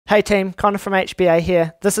Hey team, Connor from HPA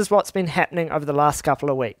here. This is what's been happening over the last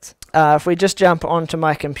couple of weeks. If we just jump onto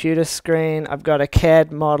my computer screen, I've got a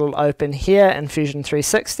CAD model open here in Fusion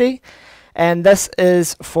 360, and this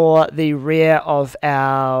is for the rear of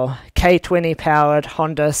our K20 powered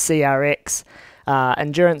Honda CRX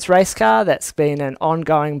endurance race car. That's been an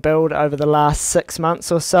ongoing build over the last 6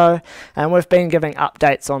 months or so, and we've been giving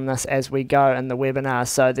updates on this as we go in the webinar,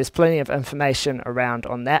 so there's plenty of information around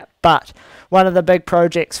on that. But one of the big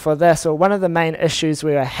projects for this, or one of the main issues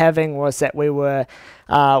we were having, was that we were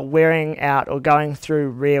wearing out or going through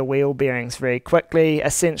rear wheel bearings very quickly,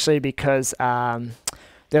 essentially because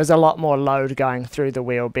there's a lot more load going through the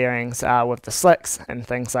wheel bearings with the slicks and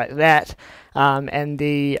things like that, and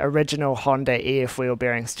the original Honda EF wheel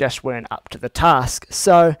bearings just weren't up to the task.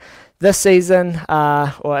 So this season,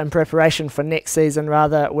 or in preparation for next season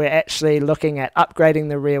rather, we're actually looking at upgrading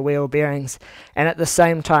the rear wheel bearings, and at the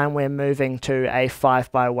same time we're moving to a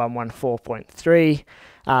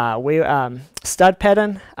 5x114.3 wheel stud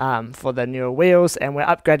pattern for the newer wheels, and we're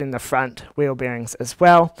upgrading the front wheel bearings as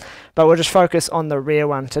well, but we'll just focus on the rear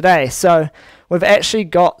one today. So we've actually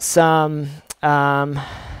got some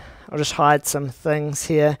I'll just hide some things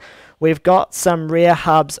here. We've got some rear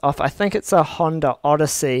hubs off, I think it's a Honda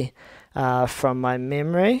Oddsey from my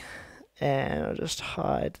memory, and I'll just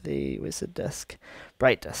hide the, where's the disc?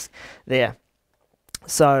 Brake disc there.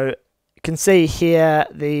 So you can see here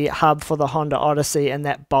the hub for the Honda Oddsey, and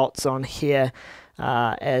that bolts on here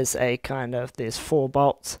as a kind of, there's 4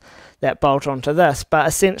 bolts that bolt onto this. But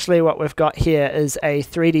essentially what we've got here is a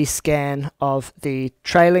 3D scan of the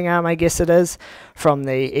trailing arm, I guess it is, from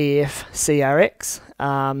the EF CRX.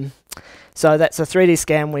 So that's a 3D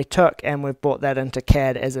scan we took, and we've brought that into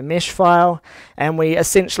CAD as a mesh file, and we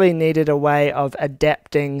essentially needed a way of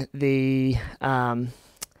adapting the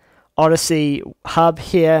Oddsey hub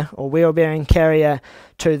here, or wheel bearing carrier,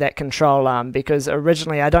 to that control arm, because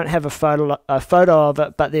originally I don't have a photo of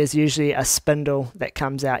it, but there's usually a spindle that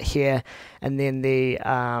comes out here, and then the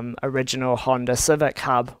original Honda Civic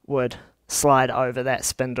hub would slide over that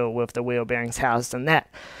spindle with the wheel bearings housed in that.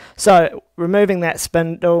 So removing that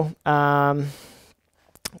spindle,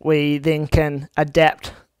 we then can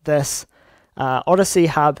adapt this Oddsey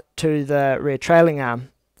hub to the rear trailing arm.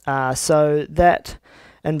 So that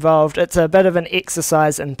involved, it's a bit of an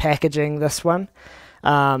exercise in packaging this one,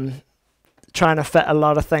 trying to fit a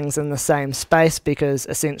lot of things in the same space, because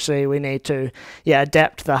essentially we need to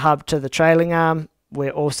adapt the hub to the trailing arm.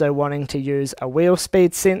 We're also wanting to use a wheel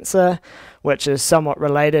speed sensor, which is somewhat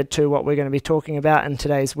related to what we're going to be talking about in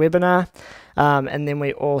today's webinar. And then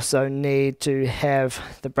we also need to have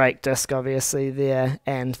the brake disc obviously there,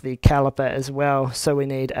 and the caliper as well, so we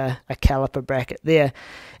need a caliper bracket there.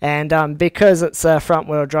 And because it's a front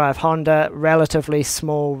wheel drive Honda, relatively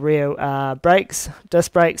small rear brakes,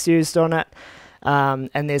 disc brakes used on it,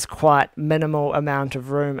 and there's quite minimal amount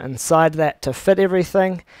of room inside that to fit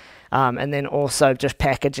everything. And then also just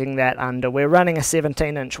packaging that under. We're running a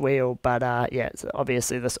 17-inch wheel, but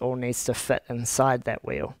obviously this all needs to fit inside that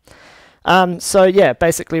wheel. So yeah,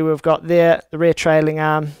 basically we've got there the rear trailing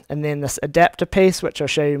arm, and then this adapter piece, which I'll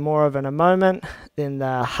show you more of in a moment, then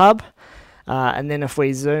the hub, and then if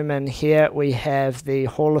we zoom in here, we have the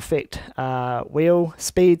Hall effect wheel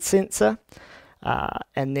speed sensor,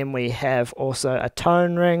 and then we have also a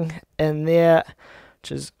tone ring in there,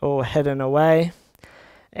 which is all hidden away,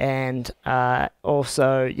 and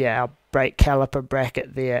also our brake caliper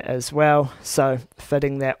bracket there as well, so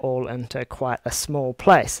fitting that all into quite a small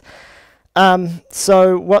place.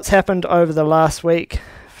 So what's happened over the last week,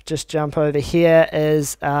 just jump over here,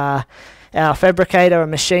 is our fabricator and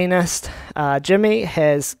machinist Jimmy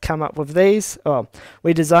has come up with these.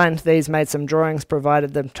 We designed these, made some drawings,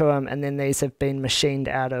 provided them to him, and then these have been machined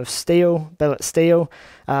out of steel, billet steel,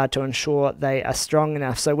 to ensure they are strong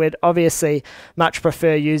enough. So we'd obviously much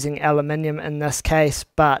prefer using aluminium in this case,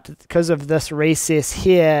 but because of this recess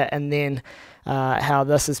here, and then how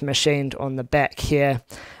this is machined on the back here,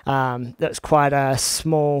 that's quite a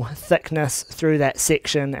small thickness through that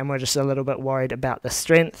section, and we're just a little bit worried about the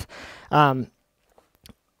strength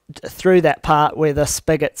through that part where the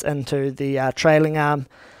spigot's into the trailing arm.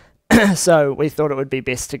 So we thought it would be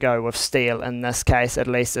best to go with steel in this case, at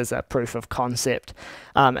least as a proof of concept.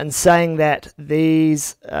 And saying that,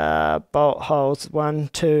 these bolt holes, 1,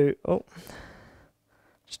 2,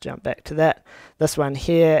 just jump back to that. This one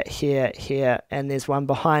here, here, here, and there's one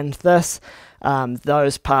behind this.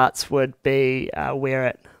 Those parts would be where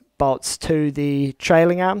it bolts to the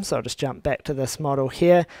trailing arm. So I'll just jump back to this model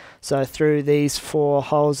here. So through these 4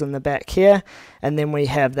 holes in the back here, and then we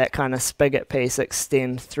have that kind of spigot piece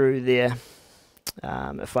extend through there.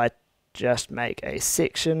 If I just make a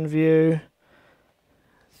section view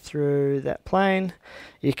through that plane.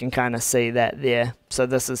 You can kind of see that there. So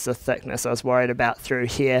this is the thickness I was worried about through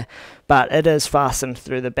here, but it is fastened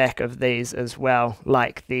through the back of these as well,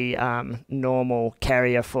 like the normal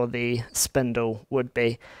carrier for the spindle would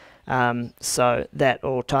be. So that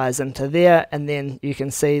all ties into there, and then you can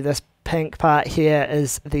see this pink part here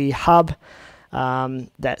is the hub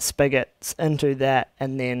that spigots into that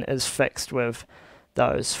and then is fixed with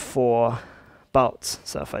those 4 bolts.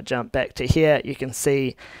 So if I jump back to here, you can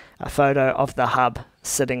see a photo of the hub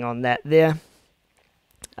sitting on that there.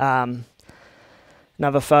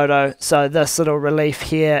 Another photo. So this little relief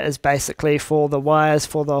here is basically for the wires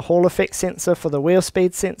for the Hall effect sensor, for the wheel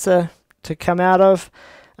speed sensor to come out of.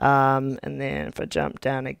 And then if I jump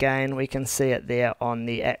down again, we can see it there on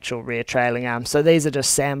the actual rear trailing arm. So these are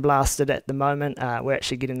just sandblasted at the moment. We're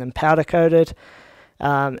actually getting them powder coated.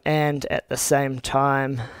 And at the same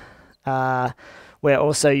time, we're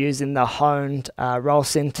also using the honed roll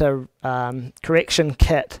center correction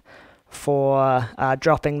kit for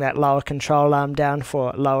dropping that lower control arm down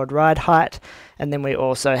for lowered ride height. And then we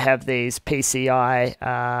also have these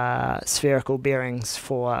PCI spherical bearings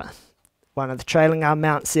for one of the trailing arm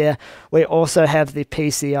mounts there. We also have the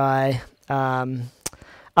PCI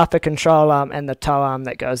upper control arm and the tow arm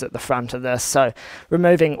that goes at the front of this. So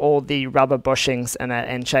removing all the rubber bushings in it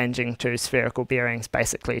and changing to spherical bearings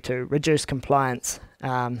basically to reduce compliance.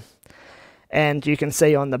 And you can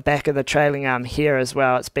see on the back of the trailing arm here as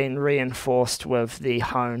well, it's been reinforced with the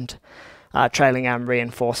honed trailing arm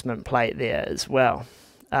reinforcement plate there as well.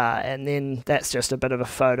 And then that's just a bit of a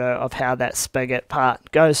photo of how that spigot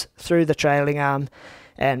part goes through the trailing arm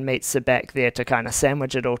and meets the back there to kind of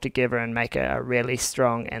sandwich it all together and make it a really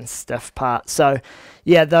strong and stiff part. So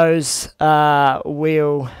yeah, those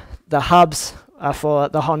the hubs for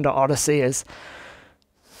the Honda Odyssey is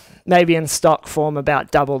maybe in stock form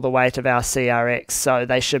about double the weight of our CRX, so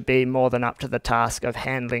they should be more than up to the task of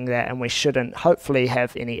handling that, and we shouldn't hopefully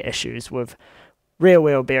have any issues with rear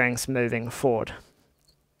wheel bearings moving forward.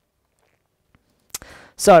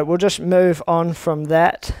 So we'll just move on from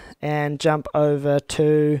that and jump over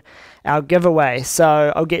to our giveaway.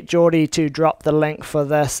 So I'll get Geordie to drop the link for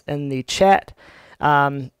this in the chat.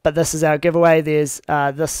 But this is our giveaway. There's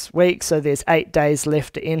this week, so there's 8 days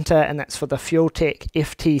left to enter, and that's for the FuelTech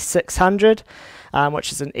FT600,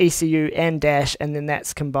 which is an ECU and dash, and then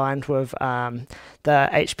that's combined with the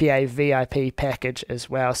HPA VIP package as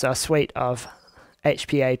well. So a suite of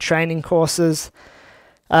HPA training courses.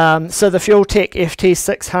 So the FuelTech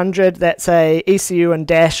FT600, that's a ECU and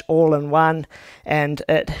dash all in one, and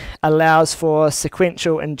it allows for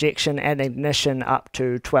sequential injection and ignition up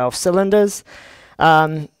to 12 cylinders.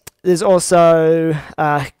 There's also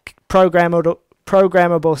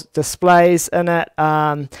programmable displays in it,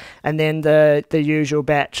 and then the usual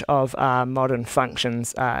batch of modern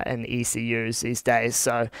functions in ECUs these days.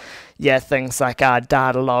 So yeah, things like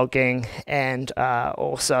data logging and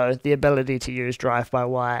also the ability to use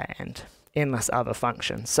drive-by-wire and endless other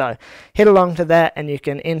functions. So head along to that and you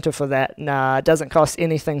can enter for that. It doesn't cost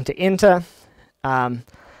anything to enter.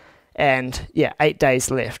 And yeah, 8 days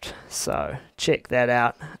left, so check that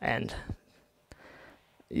out, and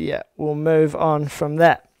yeah, we'll move on from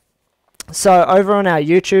that. So over on our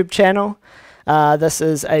YouTube channel, this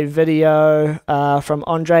is a video from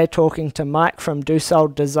Andre talking to Mike from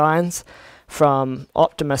DuSold Designs from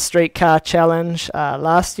Optimus Street Car Challenge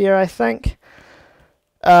last year, I think.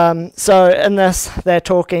 So in this, they're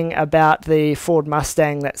talking about the Ford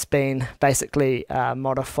Mustang that's been basically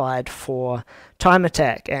modified for time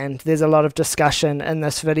attack, and there's a lot of discussion in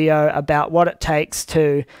this video about what it takes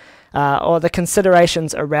to or the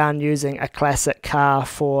considerations around using a classic car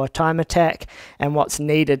for time attack and what's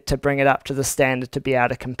needed to bring it up to the standard to be able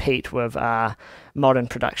to compete with modern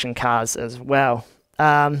production cars as well.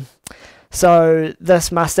 So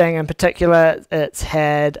this Mustang in particular, it's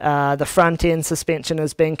had the front end suspension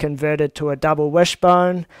has been converted to a double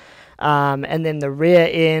wishbone, and then the rear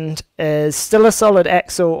end is still a solid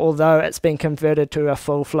axle, although it's been converted to a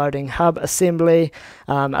full floating hub assembly,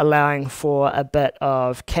 allowing for a bit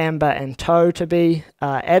of camber and toe to be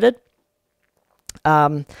added.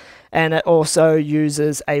 And it also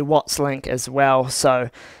uses a Watts link as well, so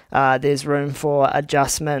there's room for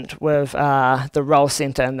adjustment with the roll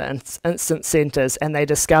center and the instant centers, and they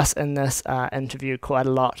discuss in this interview quite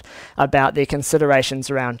a lot about their considerations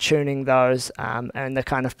around tuning those and the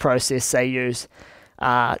kind of process they use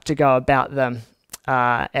to go about them,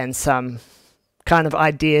 and some kind of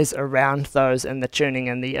ideas around those and the tuning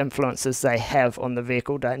and the influences they have on the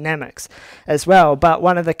vehicle dynamics as well. But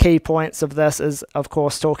one of the key points of this is, of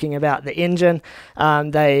course, talking about the engine.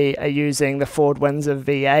 They are using the Ford Windsor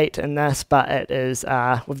V8 in this, but it is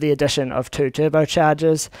with the addition of 2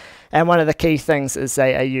 turbochargers. And one of the key things is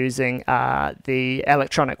they are using the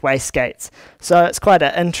electronic wastegates. So it's quite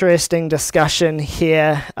an interesting discussion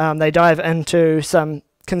here. They dive into some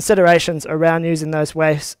considerations around using those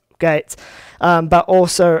wastegates, but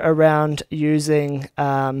also around using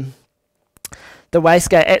the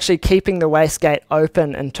wastegate, actually keeping the wastegate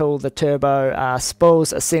open until the turbo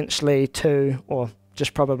spools, essentially to, or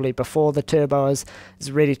just probably before the turbo is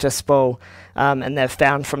ready to spool. And they've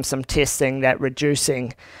found from some testing that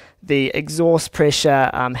reducing the exhaust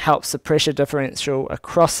pressure helps the pressure differential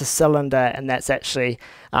across the cylinder, and that's actually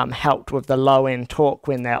helped with the low end torque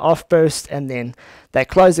when they're off boost, and then they're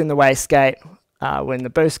closing the wastegate when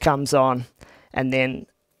the boost comes on, and then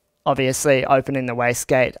obviously opening the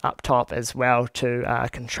wastegate up top as well to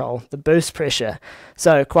control the boost pressure.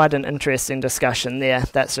 So quite an interesting discussion there.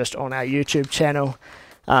 That's just on our YouTube channel,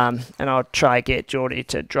 and I'll try get Geordie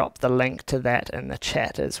to drop the link to that in the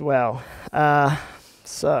chat as well.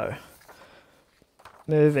 So,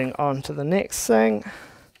 moving on to the next thing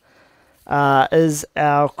is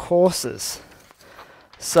our courses.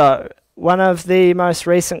 So, one of the most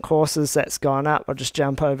recent courses that's gone up, I'll just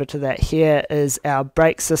jump over to that here, is our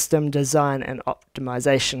brake system design and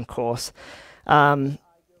optimization course. I'll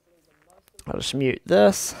just mute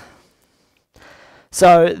this.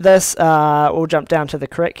 So this, we'll jump down to the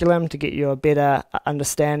curriculum to get you a better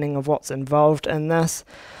understanding of what's involved in this.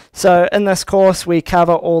 So in this course we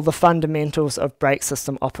cover all the fundamentals of brake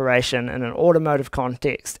system operation in an automotive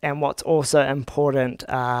context, and what's also important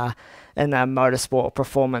in a motorsport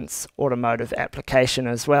performance automotive application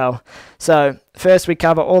as well. So first we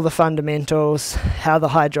cover all the fundamentals, how the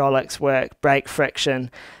hydraulics work, brake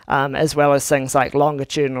friction, as well as things like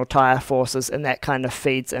longitudinal tire forces, and that kind of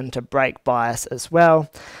feeds into brake bias as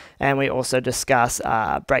well. And we also discuss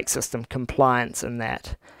brake system compliance in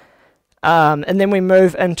that. And then we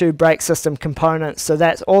move into brake system components. So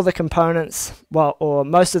that's all the components, well, or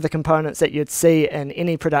most of the components that you'd see in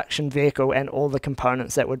any production vehicle, and all the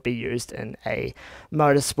components that would be used in a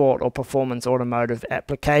motorsport or performance automotive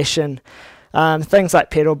application. Things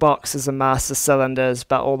like pedal boxes and master cylinders,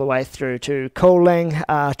 but all the way through to cooling,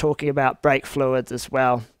 talking about brake fluids as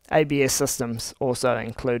well. ABS systems also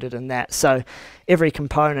included in that. So every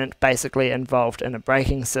component basically involved in a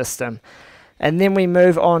braking system. And then we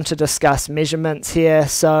move on to discuss measurements here.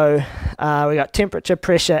 So we got temperature,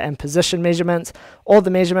 pressure, and position measurements. All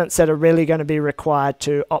the measurements that are really going to be required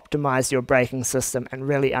to optimize your braking system and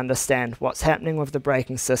really understand what's happening with the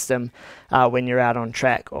braking system when you're out on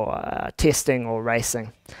track or testing or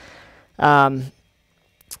racing. And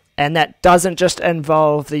that doesn't just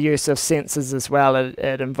involve the use of sensors as well.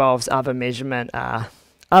 It involves other measurement,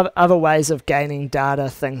 other ways of gaining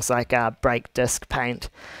data, things like brake disc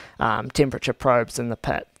paint, temperature probes in the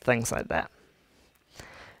pit, things like that.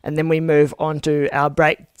 And then we move on to our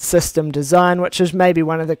brake system design, which is maybe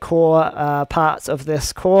one of the core parts of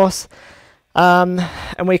this course. And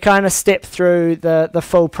we kind of step through the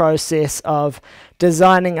full process of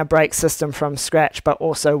designing a brake system from scratch, but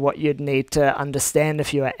also what you'd need to understand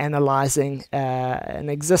if you are analyzing an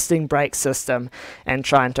existing brake system and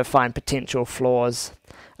trying to find potential flaws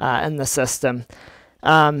in the system.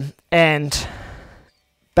 And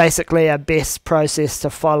basically a best process to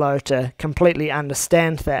follow to completely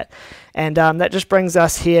understand that. And that just brings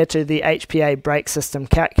us here to the HPA brake system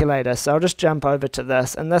calculator. So I'll just jump over to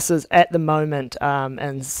this, and this is at the moment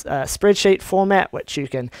in spreadsheet format, which you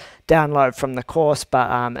can download from the course,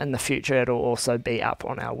 but in the future it'll also be up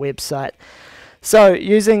on our website. So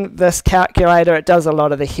using this calculator, it does a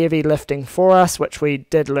lot of the heavy lifting for us, which we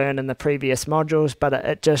did learn in the previous modules, but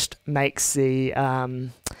it just makes the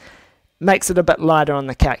makes it a bit lighter on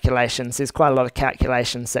the calculations. There's quite a lot of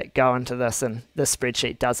calculations that go into this, and this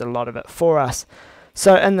spreadsheet does a lot of it for us.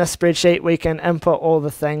 So in the spreadsheet we can input all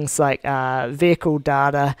the things like vehicle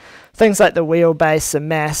data, things like the wheelbase, the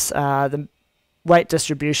mass, the weight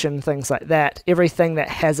distribution, things like that, everything that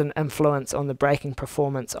has an influence on the braking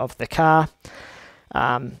performance of the car.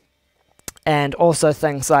 And also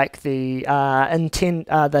things like the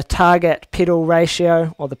target pedal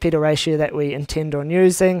ratio, or the pedal ratio that we intend on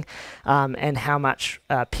using, and how much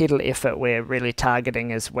pedal effort we're really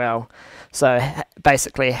targeting as well. So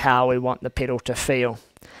basically how we want the pedal to feel.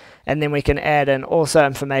 And then we can add in also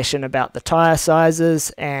information about the tyre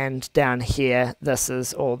sizes, and down here this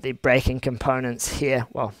is all the braking components here,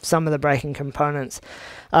 well, some of the braking components,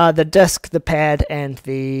 the disc, the pad, and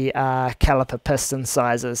the caliper piston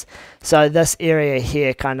sizes. So this area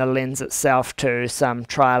here kind of lends itself to some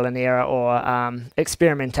trial and error or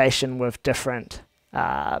experimentation with different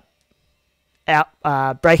braking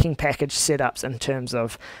package setups in terms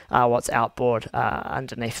of what's outboard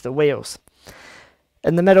underneath the wheels.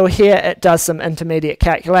 In the middle here, it does some intermediate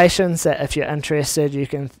calculations that if you're interested, you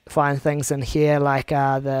can find things in here like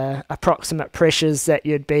the approximate pressures that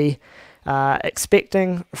you'd be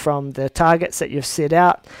expecting from the targets that you've set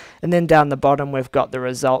out. And then down the bottom, we've got the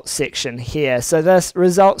results section here. So this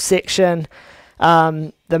results section,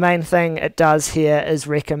 the main thing it does here is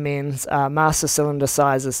recommends master cylinder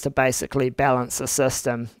sizes to basically balance the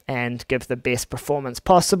system and give the best performance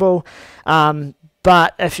possible.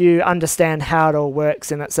 But if you understand how it all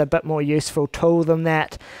works, and it's a bit more useful tool than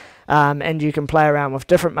that, and you can play around with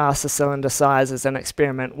different master cylinder sizes and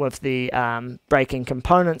experiment with the braking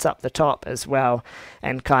components up the top as well,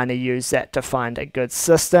 and kind of use that to find a good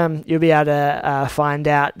system. You'll be able to find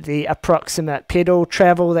out the approximate pedal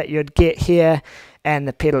travel that you'd get here and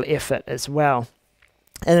the pedal effort as well.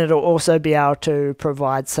 And it'll also be able to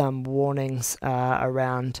provide some warnings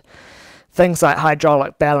around things like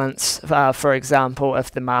hydraulic balance, for example,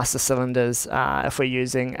 if the master cylinders, if we're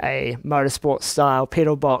using a motorsport style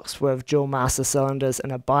pedal box with dual master cylinders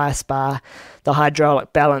and a bias bar, the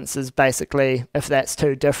hydraulic balance is basically, if that's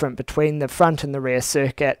too different between the front and the rear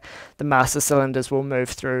circuit, the master cylinders will move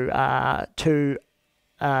through two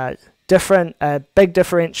big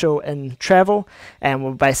differential in travel, and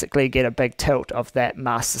we'll basically get a big tilt of that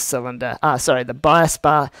master cylinder, the bias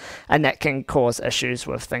bar, and that can cause issues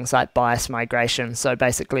with things like bias migration, so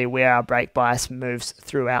basically where our brake bias moves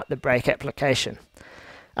throughout the brake application.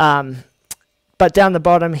 But down the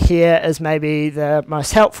bottom here is maybe the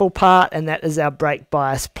most helpful part, and that is our brake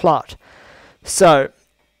bias plot. So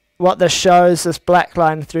what this shows, this black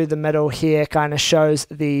line through the middle here, kind of shows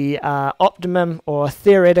the optimum or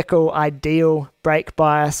theoretical ideal brake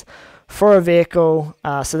bias for a vehicle.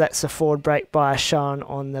 So that's the forward brake bias shown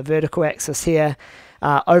on the vertical axis here,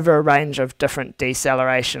 over a range of different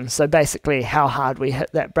decelerations. So basically how hard we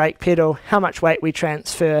hit that brake pedal, how much weight we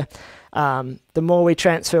transfer. The more we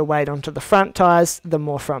transfer weight onto the front tyres, the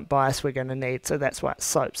more front bias we're going to need. So that's why it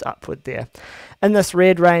slopes upward there. In this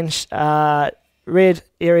red range, red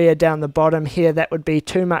area down the bottom here, that would be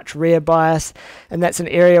too much rear bias, and that's an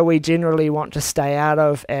area we generally want to stay out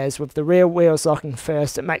of, as with the rear wheels locking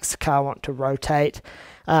first, it makes the car want to rotate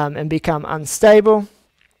and become unstable.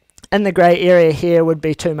 In the grey area here would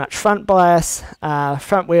be too much front bias.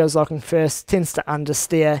 Front wheels locking first tends to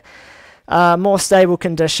understeer. More stable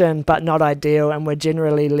condition, but not ideal, and we're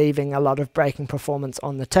generally leaving a lot of braking performance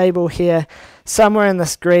on the table here. Somewhere in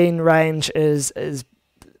this green range is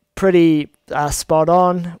pretty spot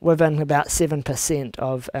on, within about 7%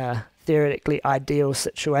 of a theoretically ideal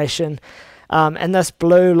situation. And this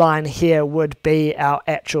blue line here would be our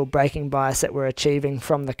actual braking bias that we're achieving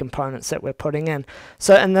from the components that we're putting in.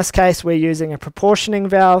 So in this case we're using a proportioning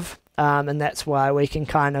valve, and that's why we can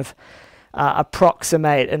kind of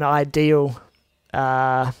approximate an ideal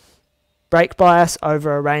brake bias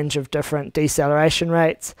over a range of different deceleration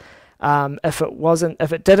rates.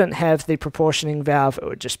 If it didn't have the proportioning valve, it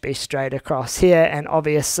would just be straight across here, and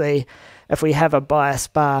obviously if we have a bias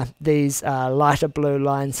bar, these lighter blue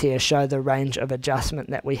lines here show the range of adjustment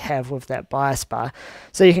that we have with that bias bar.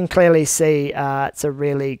 So you can clearly see it's a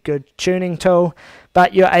really good tuning tool,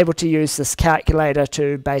 but you're able to use this calculator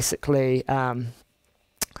to basically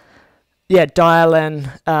dial in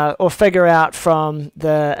or figure out from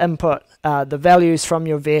the input, the values from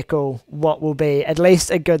your vehicle, what will be at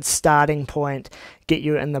least a good starting point, get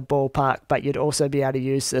you in the ballpark. But you'd also be able to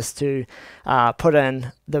use this to put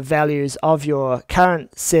in the values of your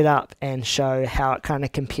current setup and show how it kind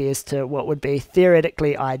of compares to what would be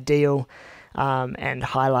theoretically ideal, and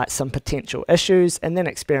highlight some potential issues, and then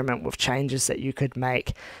experiment with changes that you could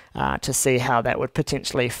make to see how that would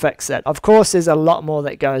potentially fix it. Of course, there's a lot more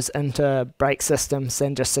that goes into brake systems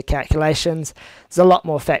than just the calculations. There's a lot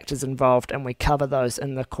more factors involved, and we cover those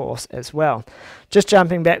in the course as well. Just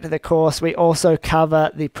jumping back to the course, we also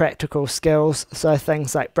cover the practical skills, so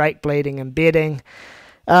things like brake bleeding and bedding,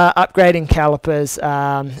 upgrading calipers,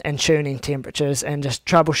 and tuning temperatures, and just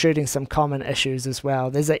troubleshooting some common issues as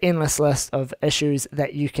well. There's an endless list of issues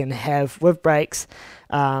that you can have with brakes,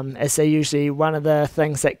 as they're usually one of the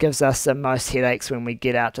things that gives us the most headaches when we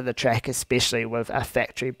get out to the track, especially with a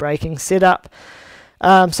factory braking setup.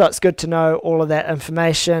 So it's good to know all of that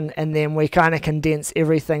information, and then we kind of condense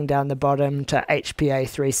everything down the bottom to HPA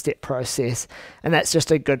 3-step process, and that's just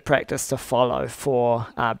a good practice to follow for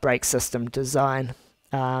brake system design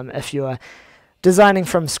if you're designing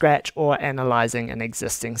from scratch or analyzing an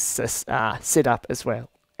existing setup as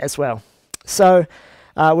well. So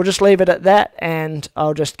we'll just leave it at that, and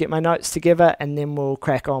I'll just get my notes together and then we'll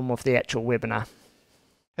crack on with the actual webinar.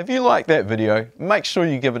 If you like that video, make sure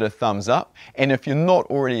you give it a thumbs up, and if you're not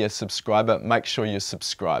already a subscriber, make sure you're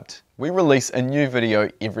subscribed. We release a new video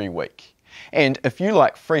every week. And if you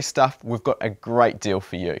like free stuff, we've got a great deal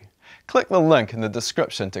for you. Click the link in the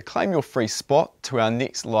description to claim your free spot to our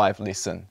next live lesson.